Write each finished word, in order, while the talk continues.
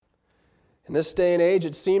In this day and age,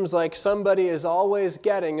 it seems like somebody is always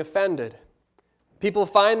getting offended. People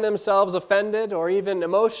find themselves offended or even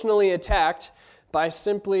emotionally attacked by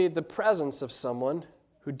simply the presence of someone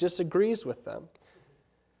who disagrees with them.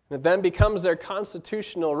 And it then becomes their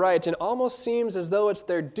constitutional right and almost seems as though it's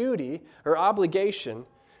their duty or obligation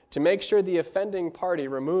to make sure the offending party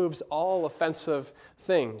removes all offensive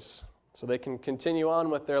things so they can continue on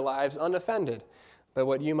with their lives unoffended by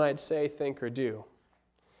what you might say, think, or do.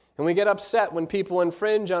 And we get upset when people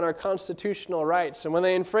infringe on our constitutional rights and when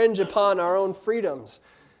they infringe upon our own freedoms.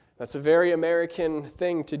 That's a very American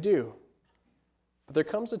thing to do. But there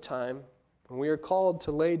comes a time when we are called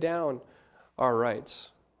to lay down our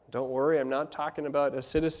rights. Don't worry, I'm not talking about as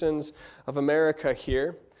citizens of America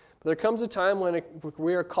here. But there comes a time when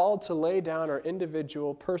we are called to lay down our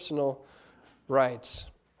individual, personal rights.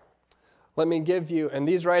 Let me give you, and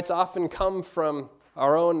these rights often come from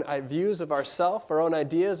our own views of ourselves, our own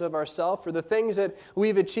ideas of ourselves, or the things that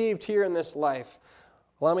we've achieved here in this life.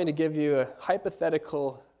 Allow me to give you a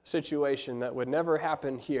hypothetical situation that would never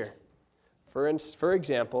happen here. For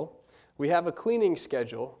example, we have a cleaning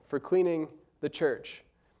schedule for cleaning the church.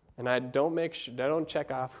 And I don't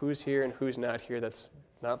check off who's here and who's not here. That's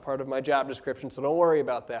not part of my job description, so don't worry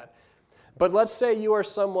about that. But let's say you are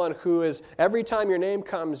someone who is, every time your name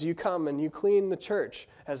comes, you come and you clean the church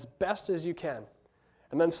as best as you can.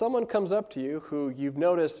 And then someone comes up to you who you've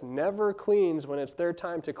noticed never cleans when it's their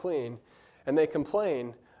time to clean, and they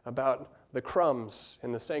complain about the crumbs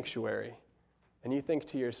in the sanctuary. And you think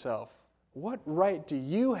to yourself, what right do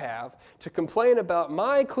you have to complain about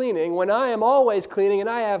my cleaning when I am always cleaning and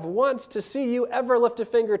I have once to see you ever lift a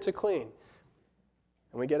finger to clean?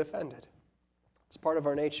 And we get offended. It's part of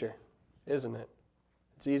our nature, isn't it?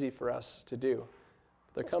 It's easy for us to do.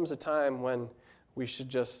 There comes a time when we should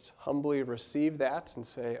just humbly receive that and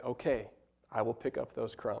say, okay, I will pick up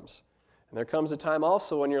those crumbs. And there comes a time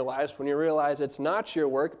also in your lives when you realize it's not your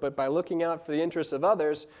work, but by looking out for the interests of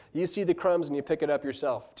others, you see the crumbs and you pick it up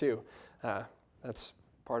yourself too. That's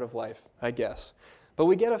part of life, I guess. But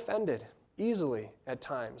we get offended easily at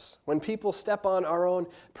times when people step on our own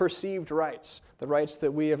perceived rights, the rights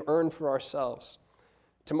that we have earned for ourselves.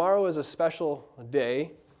 Tomorrow is a special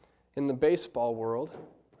day in the baseball world.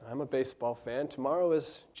 I'm a baseball fan. Tomorrow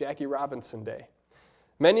is Jackie Robinson Day.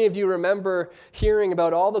 Many of you remember hearing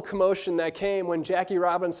about all the commotion that came when Jackie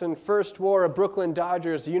Robinson first wore a Brooklyn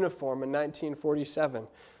Dodgers uniform in 1947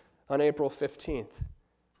 on April 15th.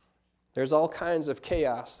 There's all kinds of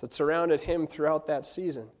chaos that surrounded him throughout that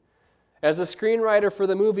season. As the screenwriter for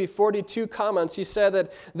the movie 42 comments, he said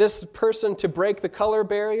that this person to break the color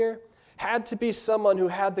barrier had to be someone who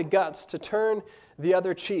had the guts to turn the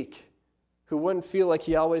other cheek, who wouldn't feel like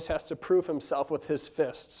he always has to prove himself with his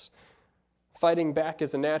fists. Fighting back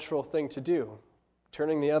is a natural thing to do.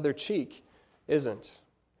 Turning the other cheek isn't.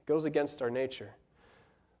 It goes against our nature.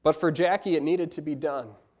 But for Jackie, it needed to be done.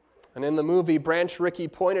 And in the movie, Branch Rickey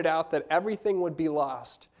pointed out that everything would be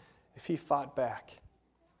lost if he fought back.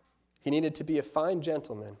 He needed to be a fine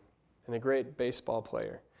gentleman and a great baseball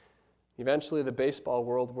player. Eventually, the baseball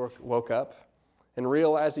world woke up and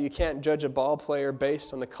realized that you can't judge a ball player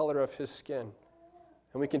based on the color of his skin.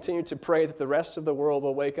 And we continue to pray that the rest of the world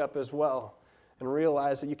will wake up as well and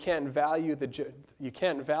realize that you can't value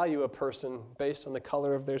a person based on the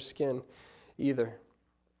color of their skin either.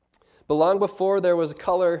 But long before there was a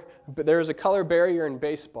color barrier in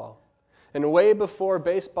baseball. And way before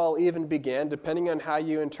baseball even began, depending on how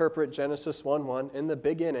you interpret Genesis 1:1, in the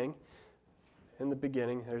beginning,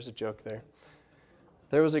 there's a joke there.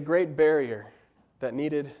 There was a great barrier that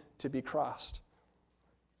needed to be crossed.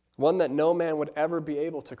 One that no man would ever be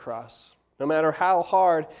able to cross, no matter how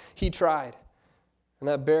hard he tried. And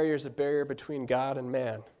that barrier is a barrier between God and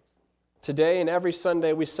man. Today and every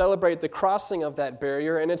Sunday, we celebrate the crossing of that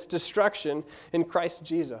barrier and its destruction in Christ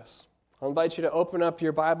Jesus. I'll invite you to open up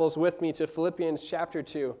your Bibles with me to Philippians chapter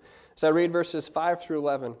 2 as I read verses 5 through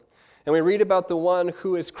 11. And we read about the one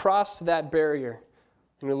who has crossed that barrier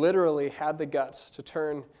and who literally had the guts to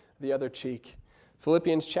turn the other cheek.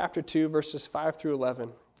 Philippians chapter 2, verses 5 through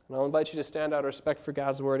 11. And I'll invite you to stand out of respect for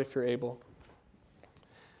God's word if you're able.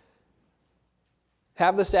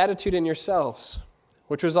 Have this attitude in yourselves,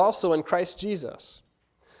 which was also in Christ Jesus,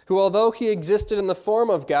 who, although he existed in the form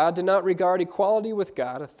of God, did not regard equality with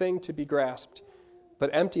God a thing to be grasped, but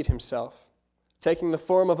emptied himself, taking the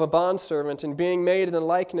form of a bondservant and being made in the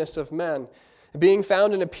likeness of men. Being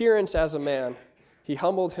found in appearance as a man, he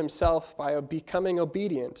humbled himself by becoming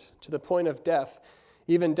obedient to the point of death,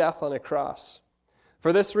 even death on a cross.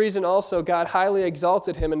 For this reason also God highly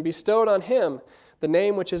exalted him and bestowed on him the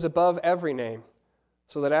name which is above every name,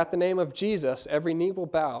 so that at the name of Jesus every knee will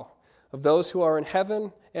bow, of those who are in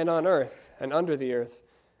heaven and on earth and under the earth,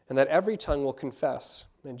 and that every tongue will confess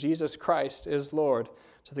that Jesus Christ is Lord,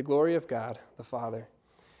 to the glory of God the Father.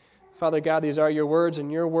 Father God, these are your words,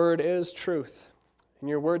 and your word is truth. In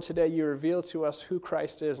your word today, you reveal to us who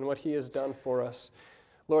Christ is and what he has done for us.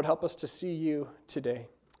 Lord, help us to see you today.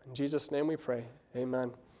 In Jesus' name we pray.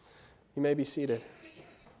 Amen. You may be seated.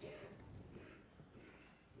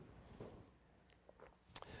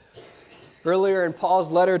 Earlier in Paul's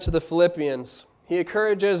letter to the Philippians, he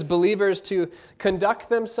encourages believers to conduct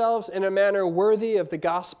themselves in a manner worthy of the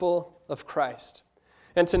gospel of Christ,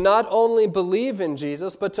 and to not only believe in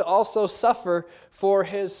Jesus, but to also suffer for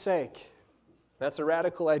his sake. That's a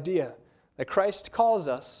radical idea, that Christ calls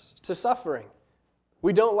us to suffering.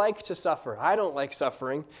 We don't like to suffer. I don't like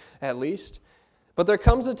suffering, at least. But there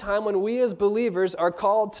comes a time when we as believers are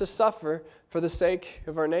called to suffer for the sake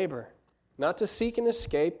of our neighbor. Not to seek an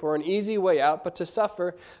escape or an easy way out, but to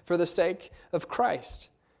suffer for the sake of Christ.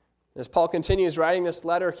 As Paul continues writing this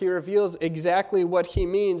letter, he reveals exactly what he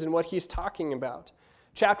means and what he's talking about.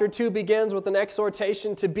 Chapter 2 begins with an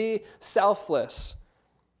exhortation to be selfless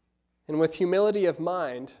and with humility of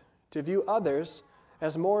mind to view others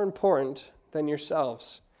as more important than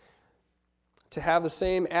yourselves. To have the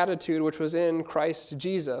same attitude which was in Christ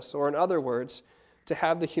Jesus, or in other words, to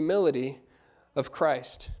have the humility of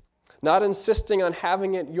Christ. Not insisting on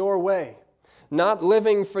having it your way. Not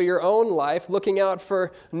living for your own life, looking out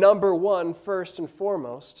for number one first and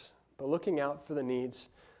foremost, but looking out for the needs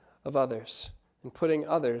of others and putting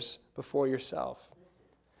others before yourself.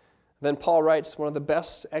 Then Paul writes one of the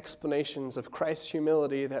best explanations of Christ's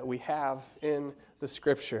humility that we have in the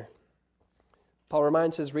Scripture. Paul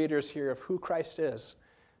reminds his readers here of who Christ is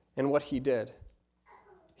and what he did.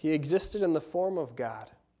 He existed in the form of God.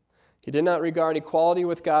 He did not regard equality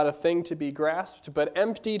with God a thing to be grasped, but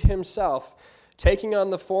emptied himself, taking on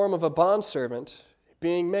the form of a bondservant,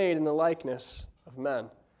 being made in the likeness of men.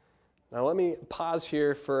 Now let me pause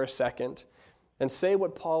here for a second and say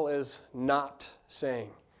what Paul is not saying.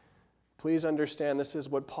 Please understand this is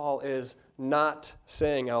what Paul is not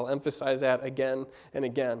saying. I'll emphasize that again and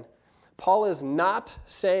again. Paul is not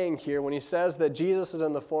saying here when he says that Jesus is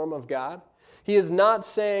in the form of God, he is not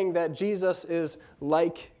saying that Jesus is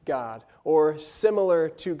like God or similar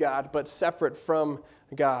to God but separate from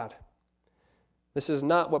God. This is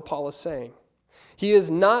not what Paul is saying. He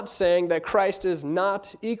is not saying that Christ is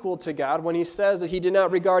not equal to God when he says that he did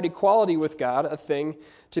not regard equality with God a thing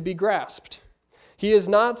to be grasped. He is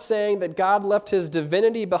not saying that God left his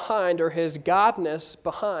divinity behind or his godness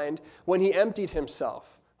behind when he emptied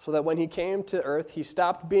himself, so that when he came to earth, he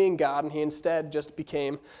stopped being God and he instead just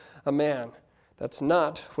became a man. That's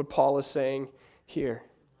not what Paul is saying here.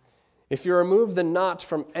 If you remove the not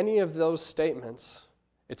from any of those statements,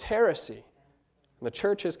 it's heresy. And the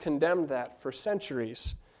church has condemned that for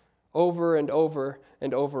centuries, over and over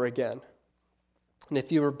and over again. And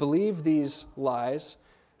if you believe these lies,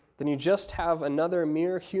 then you just have another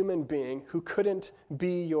mere human being who couldn't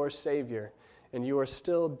be your Savior, and you are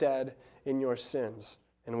still dead in your sins,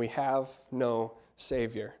 and we have no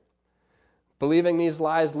Savior. Believing these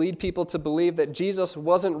lies lead people to believe that Jesus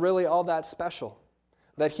wasn't really all that special,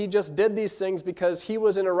 that he just did these things because he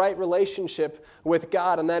was in a right relationship with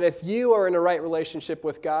God, and that if you are in a right relationship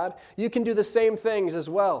with God, you can do the same things as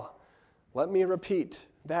well. Let me repeat,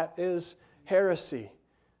 that is heresy.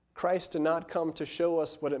 Christ did not come to show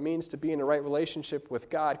us what it means to be in a right relationship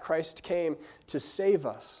with God. Christ came to save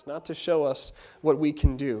us, not to show us what we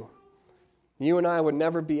can do. You and I would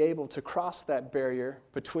never be able to cross that barrier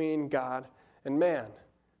between God and man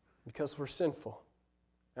because we're sinful.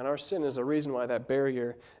 And our sin is a reason why that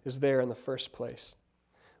barrier is there in the first place.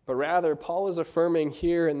 But rather, Paul is affirming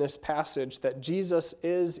here in this passage that Jesus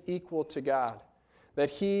is equal to God,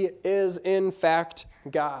 that he is in fact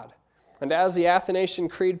God. And as the Athanasian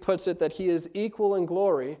Creed puts it, that he is equal in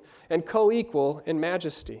glory and co-equal in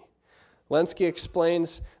majesty. Lenski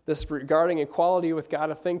explains this regarding equality with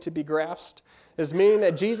God, a thing to be grasped, as meaning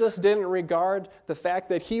that Jesus didn't regard the fact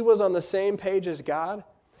that he was on the same page as God.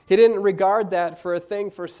 He didn't regard that for a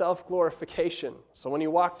thing for self-glorification. So when he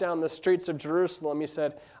walked down the streets of Jerusalem, he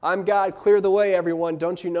said, "I'm God, clear the way, everyone.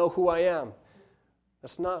 Don't you know who I am?"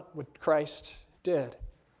 That's not what Christ did.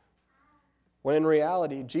 When in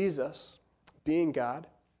reality, Jesus, being God,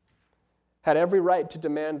 had every right to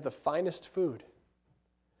demand the finest food,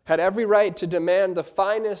 had every right to demand the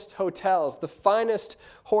finest hotels, the finest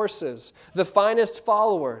horses, the finest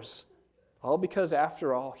followers, all because,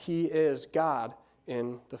 after all, he is God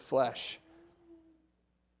in the flesh.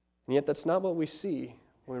 And yet that's not what we see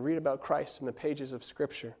when we read about Christ in the pages of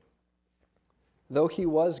Scripture. Though he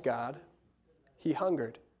was God, he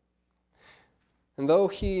hungered. And though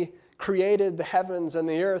he created the heavens and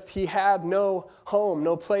the earth, he had no home,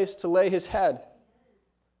 no place to lay his head.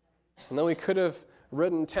 And though he could have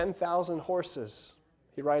ridden 10,000 horses,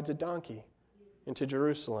 he rides a donkey into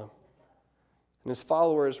Jerusalem. And his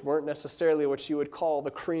followers weren't necessarily what you would call the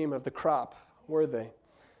cream of the crop, were they?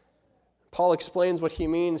 Paul explains what he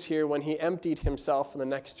means here when he emptied himself in the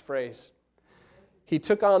next phrase. He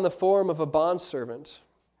took on the form of a bondservant,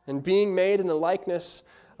 and being made in the likeness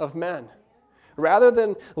of men. Rather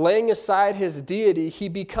than laying aside his deity, he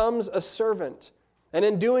becomes a servant. And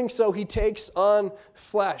in doing so, he takes on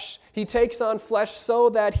flesh. He takes on flesh so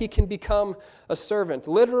that he can become a servant.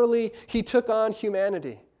 Literally, he took on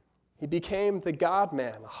humanity. He became the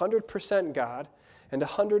God-man, 100% God and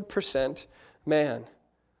 100% man.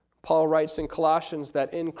 Paul writes in Colossians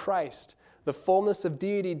that in Christ, the fullness of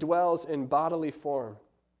deity dwells in bodily form.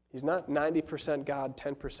 He's not 90% God,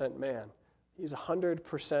 10% man. He's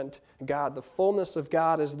 100% God. The fullness of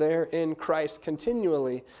God is there in Christ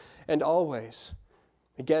continually and always.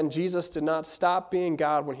 Again, Jesus did not stop being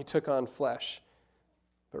God when he took on flesh,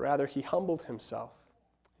 but rather he humbled himself.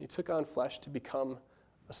 He took on flesh to become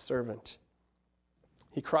a servant.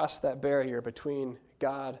 He crossed that barrier between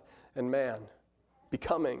God and man,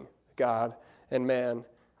 becoming God and man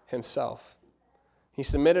himself. He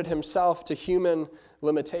submitted himself to human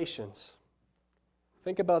limitations.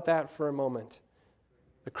 Think about that for a moment.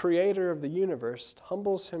 The creator of the universe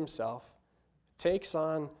humbles himself, takes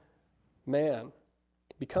on man,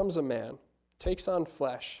 becomes a man, takes on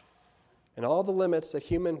flesh, and all the limits that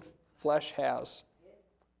human flesh has,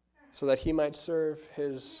 so that he might serve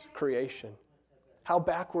his creation. How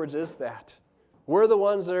backwards is that? We're the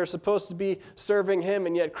ones that are supposed to be serving him,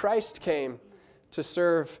 and yet Christ came to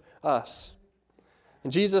serve us.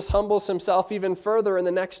 And Jesus humbles himself even further in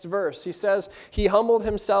the next verse. He says, he humbled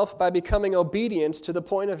himself by becoming obedient to the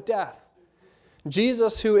point of death.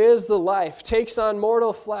 Jesus, who is the life, takes on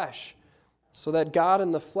mortal flesh so that God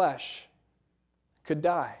in the flesh could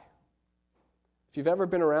die. If you've ever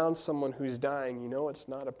been around someone who's dying, you know it's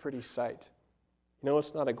not a pretty sight. You know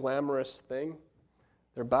it's not a glamorous thing.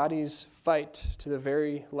 Their bodies fight to the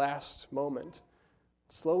very last moment.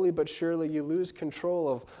 Slowly but surely you lose control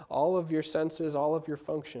of all of your senses, all of your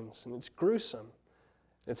functions, and it's gruesome.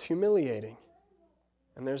 It's humiliating.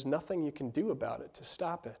 And there's nothing you can do about it to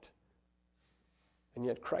stop it. And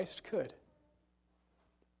yet Christ could.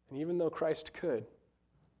 And even though Christ could,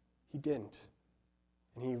 he didn't.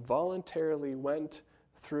 And he voluntarily went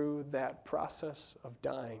through that process of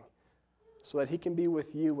dying so that he can be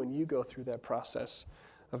with you when you go through that process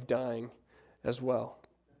of dying as well.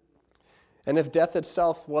 And if death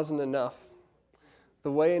itself wasn't enough,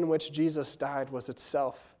 the way in which Jesus died was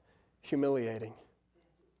itself humiliating.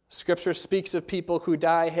 Scripture speaks of people who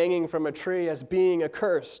die hanging from a tree as being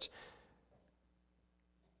accursed.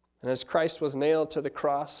 And as Christ was nailed to the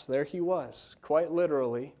cross, there he was, quite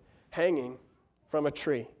literally, hanging from a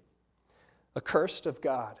tree, accursed of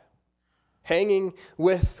God, hanging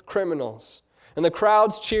with criminals. And the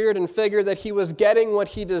crowds cheered and figured that he was getting what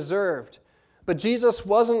he deserved. But Jesus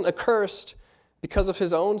wasn't accursed because of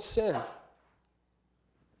his own sin.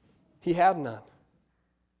 He had none.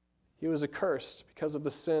 He was accursed because of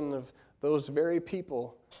the sin of those very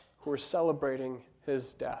people who were celebrating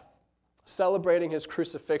his death, celebrating his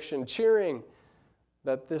crucifixion, cheering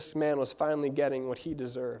that this man was finally getting what he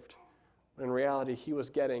deserved. But in reality, he was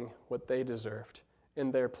getting what they deserved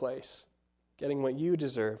in their place, getting what you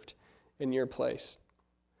deserved in your place.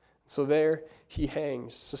 So there he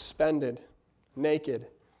hangs, suspended, naked,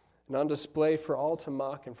 and on display for all to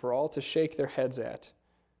mock and for all to shake their heads at.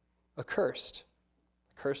 Accursed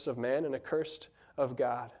of man and accursed of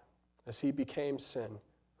God, as he became sin,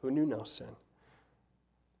 who knew no sin.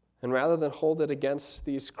 And rather than hold it against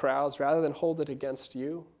these crowds, rather than hold it against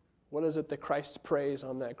you, what is it that Christ prays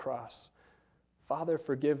on that cross? Father,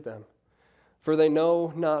 forgive them, for they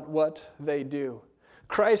know not what they do.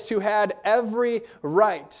 Christ, who had every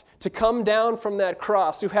right to come down from that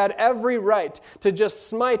cross, who had every right to just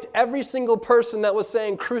smite every single person that was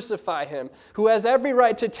saying, crucify him, who has every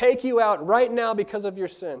right to take you out right now because of your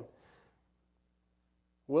sin,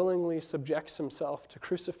 willingly subjects himself to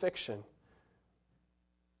crucifixion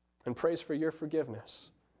and prays for your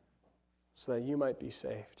forgiveness so that you might be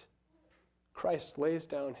saved. Christ lays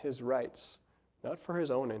down his rights, not for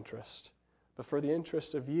his own interest, but for the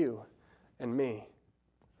interest of you and me.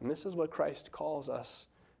 And this is what Christ calls us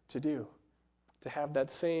to do, to have that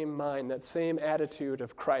same mind, that same attitude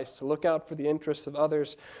of Christ, to look out for the interests of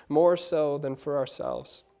others more so than for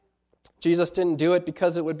ourselves. Jesus didn't do it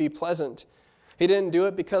because it would be pleasant. He didn't do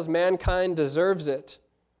it because mankind deserves it.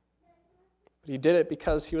 But he did it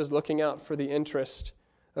because he was looking out for the interest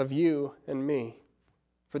of you and me,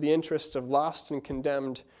 for the interest of lost and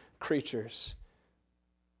condemned creatures.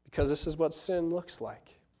 Because this is what sin looks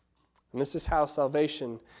like. And this is how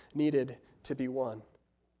salvation needed to be won.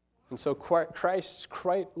 And so Christ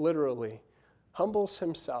quite literally humbles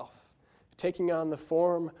himself, taking on the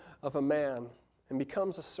form of a man, and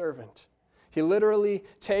becomes a servant. He literally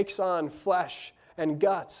takes on flesh and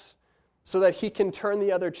guts so that he can turn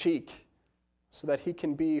the other cheek, so that he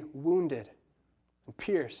can be wounded and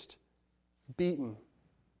pierced, beaten,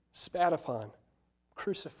 spat upon,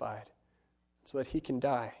 crucified, so that he can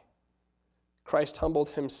die. Christ humbled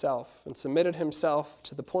himself and submitted himself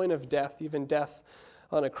to the point of death, even death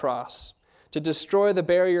on a cross, to destroy the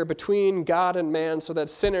barrier between God and man so that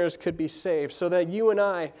sinners could be saved, so that you and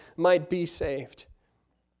I might be saved.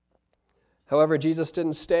 However, Jesus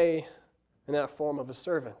didn't stay in that form of a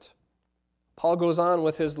servant. Paul goes on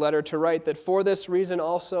with his letter to write that for this reason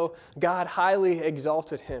also God highly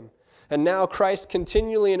exalted him. And now Christ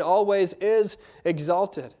continually and always is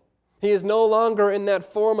exalted. He is no longer in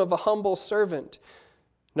that form of a humble servant,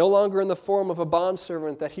 no longer in the form of a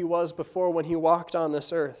bondservant that he was before when he walked on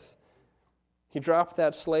this earth. He dropped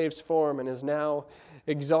that slave's form and is now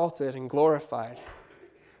exalted and glorified.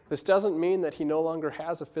 This doesn't mean that he no longer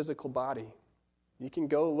has a physical body. You can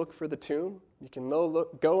go look for the tomb. You can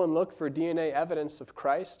go and look for DNA evidence of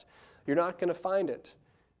Christ. You're not going to find it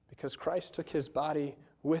because Christ took his body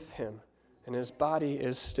with him, and his body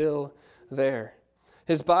is still there.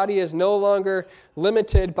 His body is no longer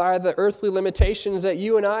limited by the earthly limitations that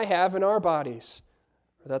you and I have in our bodies,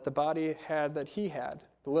 or that the body had that he had,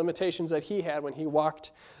 the limitations that he had when he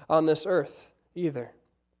walked on this earth either.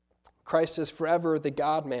 Christ is forever the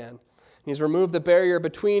God-man. He's removed the barrier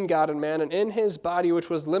between God and man, and in his body,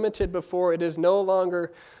 which was limited before, it is no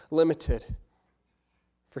longer limited.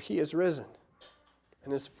 For he is risen,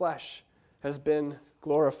 and his flesh has been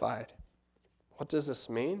glorified. What does this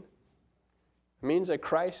mean? It means that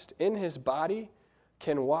Christ in his body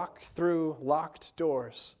can walk through locked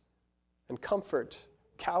doors and comfort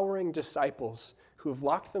cowering disciples who have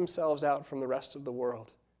locked themselves out from the rest of the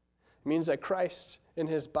world. It means that Christ in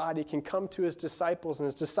his body can come to his disciples, and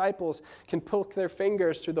his disciples can poke their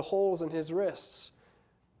fingers through the holes in his wrists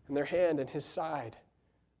and their hand in his side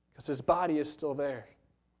because his body is still there.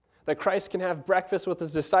 That Christ can have breakfast with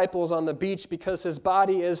his disciples on the beach because his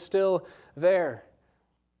body is still there.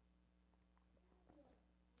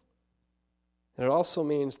 And it also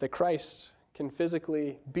means that Christ can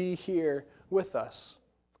physically be here with us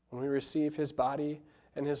when we receive his body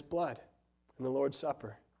and his blood in the Lord's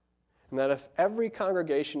Supper. And that if every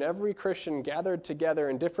congregation, every Christian gathered together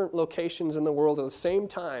in different locations in the world at the same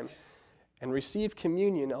time and received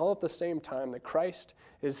communion all at the same time, that Christ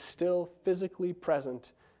is still physically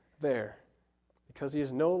present there because he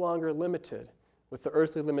is no longer limited with the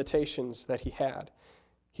earthly limitations that he had.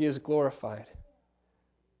 He is glorified.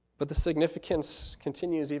 But the significance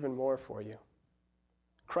continues even more for you.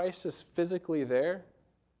 Christ is physically there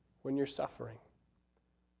when you're suffering.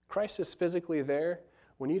 Christ is physically there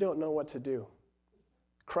when you don't know what to do.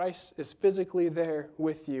 Christ is physically there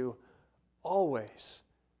with you always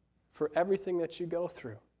for everything that you go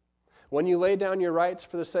through. When you lay down your rights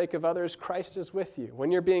for the sake of others, Christ is with you.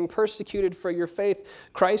 When you're being persecuted for your faith,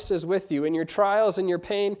 Christ is with you. In your trials and your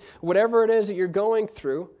pain, whatever it is that you're going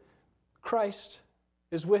through, Christ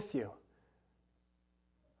is with you.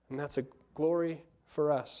 And that's a glory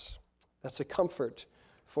for us. That's a comfort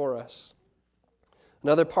for us.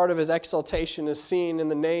 Another part of his exaltation is seen in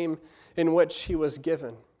the name in which he was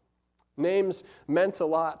given. Names meant a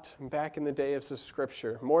lot back in the days of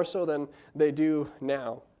Scripture, more so than they do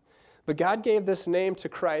now. But God gave this name to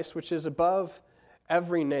Christ, which is above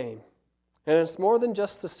every name. And it's more than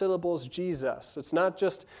just the syllables Jesus. It's not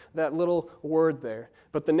just that little word there.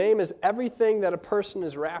 But the name is everything that a person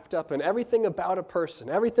is wrapped up in, everything about a person,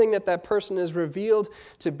 everything that that person is revealed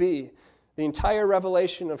to be, the entire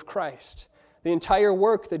revelation of Christ, the entire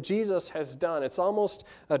work that Jesus has done. It's almost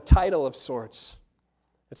a title of sorts.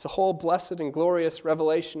 It's the whole blessed and glorious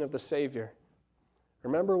revelation of the Savior.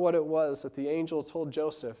 Remember what it was that the angel told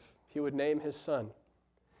Joseph he would name his son.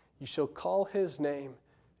 You shall call his name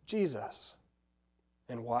Jesus.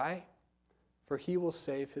 And why? For he will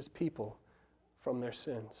save his people from their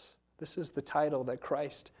sins. This is the title that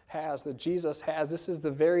Christ has, that Jesus has. This is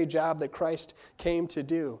the very job that Christ came to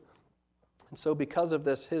do. And so because of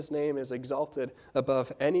this, his name is exalted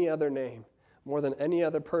above any other name, more than any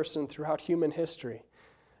other person throughout human history.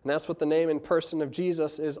 And that's what the name and person of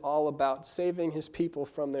Jesus is all about, saving his people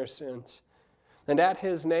from their sins. And at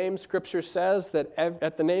his name, Scripture says that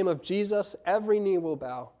at the name of Jesus, every knee will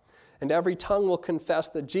bow, and every tongue will confess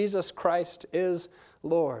that Jesus Christ is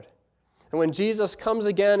Lord. And when Jesus comes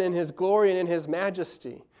again in his glory and in his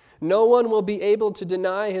majesty, no one will be able to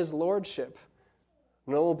deny his lordship.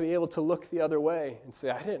 No one will be able to look the other way and say,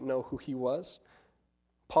 I didn't know who he was.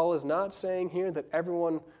 Paul is not saying here that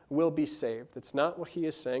everyone will be saved. That's not what he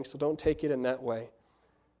is saying, so don't take it in that way.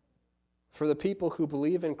 For the people who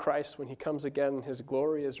believe in Christ when he comes again and his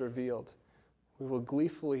glory is revealed, we will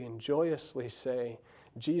gleefully and joyously say,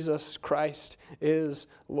 Jesus Christ is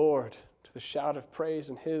Lord, to the shout of praise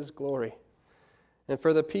and his glory. And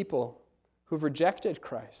for the people who've rejected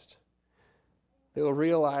Christ, they will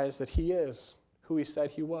realize that he is who he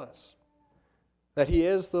said he was, that he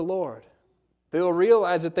is the Lord. They will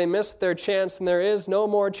realize that they missed their chance and there is no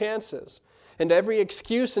more chances. And every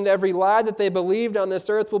excuse and every lie that they believed on this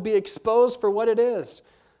earth will be exposed for what it is,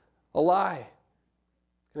 a lie.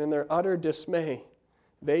 And in their utter dismay,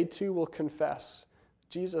 they too will confess,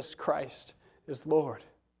 Jesus Christ is Lord.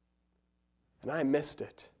 And I missed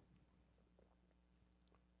it.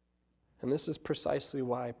 And this is precisely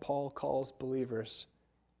why Paul calls believers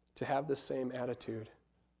to have the same attitude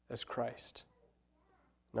as Christ.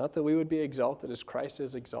 Not that we would be exalted as Christ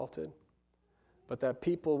is exalted, but that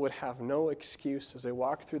people would have no excuse as they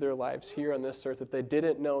walk through their lives here on this earth that they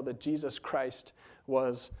didn't know that Jesus Christ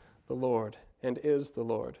was the Lord and is the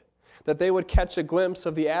Lord. That they would catch a glimpse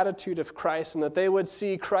of the attitude of Christ and that they would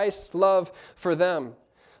see Christ's love for them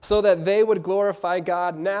so that they would glorify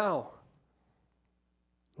God now.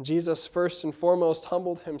 Jesus first and foremost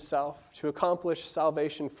humbled himself to accomplish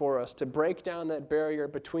salvation for us, to break down that barrier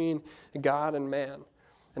between God and man.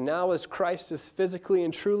 And now as Christ is physically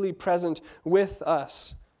and truly present with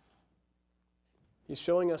us, he's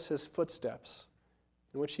showing us his footsteps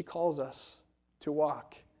in which he calls us to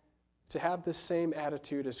walk, to have this same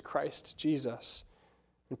attitude as Christ Jesus,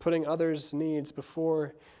 and putting others' needs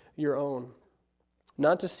before your own.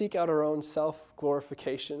 Not to seek out our own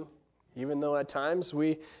self-glorification, even though at times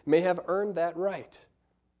we may have earned that right.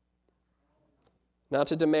 Not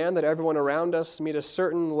to demand that everyone around us meet a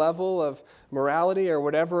certain level of morality or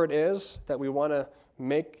whatever it is that we want to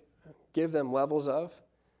give them levels of,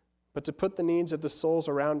 but to put the needs of the souls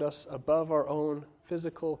around us above our own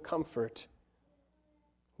physical comfort.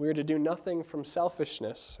 We are to do nothing from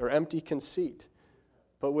selfishness or empty conceit,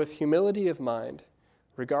 but with humility of mind,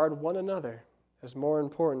 regard one another as more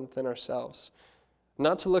important than ourselves.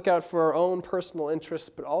 Not to look out for our own personal interests,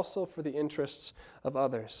 but also for the interests of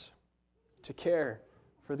others. To care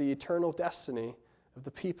for the eternal destiny of the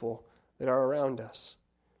people that are around us.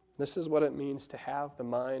 This is what it means to have the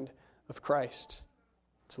mind of Christ.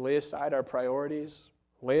 To lay aside our priorities,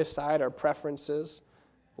 lay aside our preferences,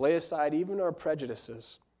 lay aside even our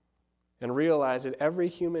prejudices, and realize that every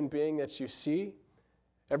human being that you see,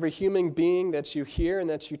 every human being that you hear and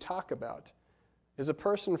that you talk about, is a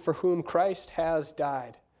person for whom Christ has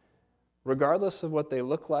died. Regardless of what they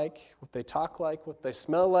look like, what they talk like, what they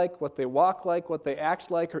smell like, what they walk like, what they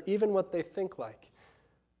act like, or even what they think like.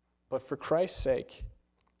 But for Christ's sake,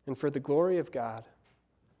 and for the glory of God,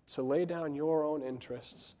 to lay down your own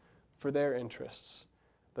interests for their interests,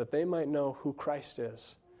 that they might know who Christ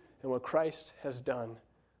is and what Christ has done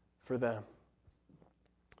for them.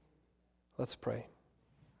 Let's pray.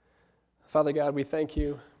 Father God, we thank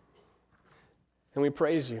you and we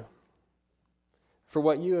praise you for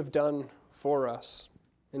what you have done for us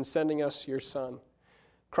in sending us your Son.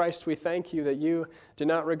 Christ, we thank you that you did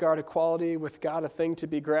not regard equality with God a thing to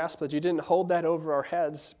be grasped, that you didn't hold that over our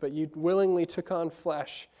heads, but you willingly took on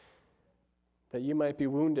flesh, that you might be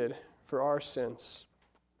wounded for our sins,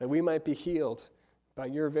 that we might be healed by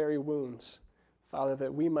your very wounds, Father,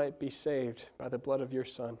 that we might be saved by the blood of your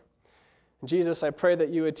Son. And Jesus, I pray that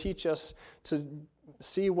you would teach us to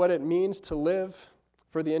see what it means to live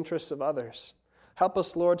for the interests of others. Help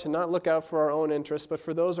us, Lord, to not look out for our own interests, but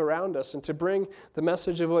for those around us, and to bring the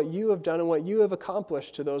message of what you have done and what you have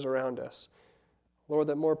accomplished to those around us. Lord,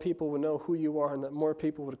 that more people would know who you are and that more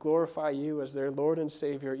people would glorify you as their Lord and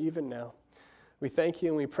Savior even now. We thank you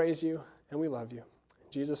and we praise you and we love you.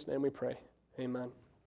 In Jesus' name we pray. Amen.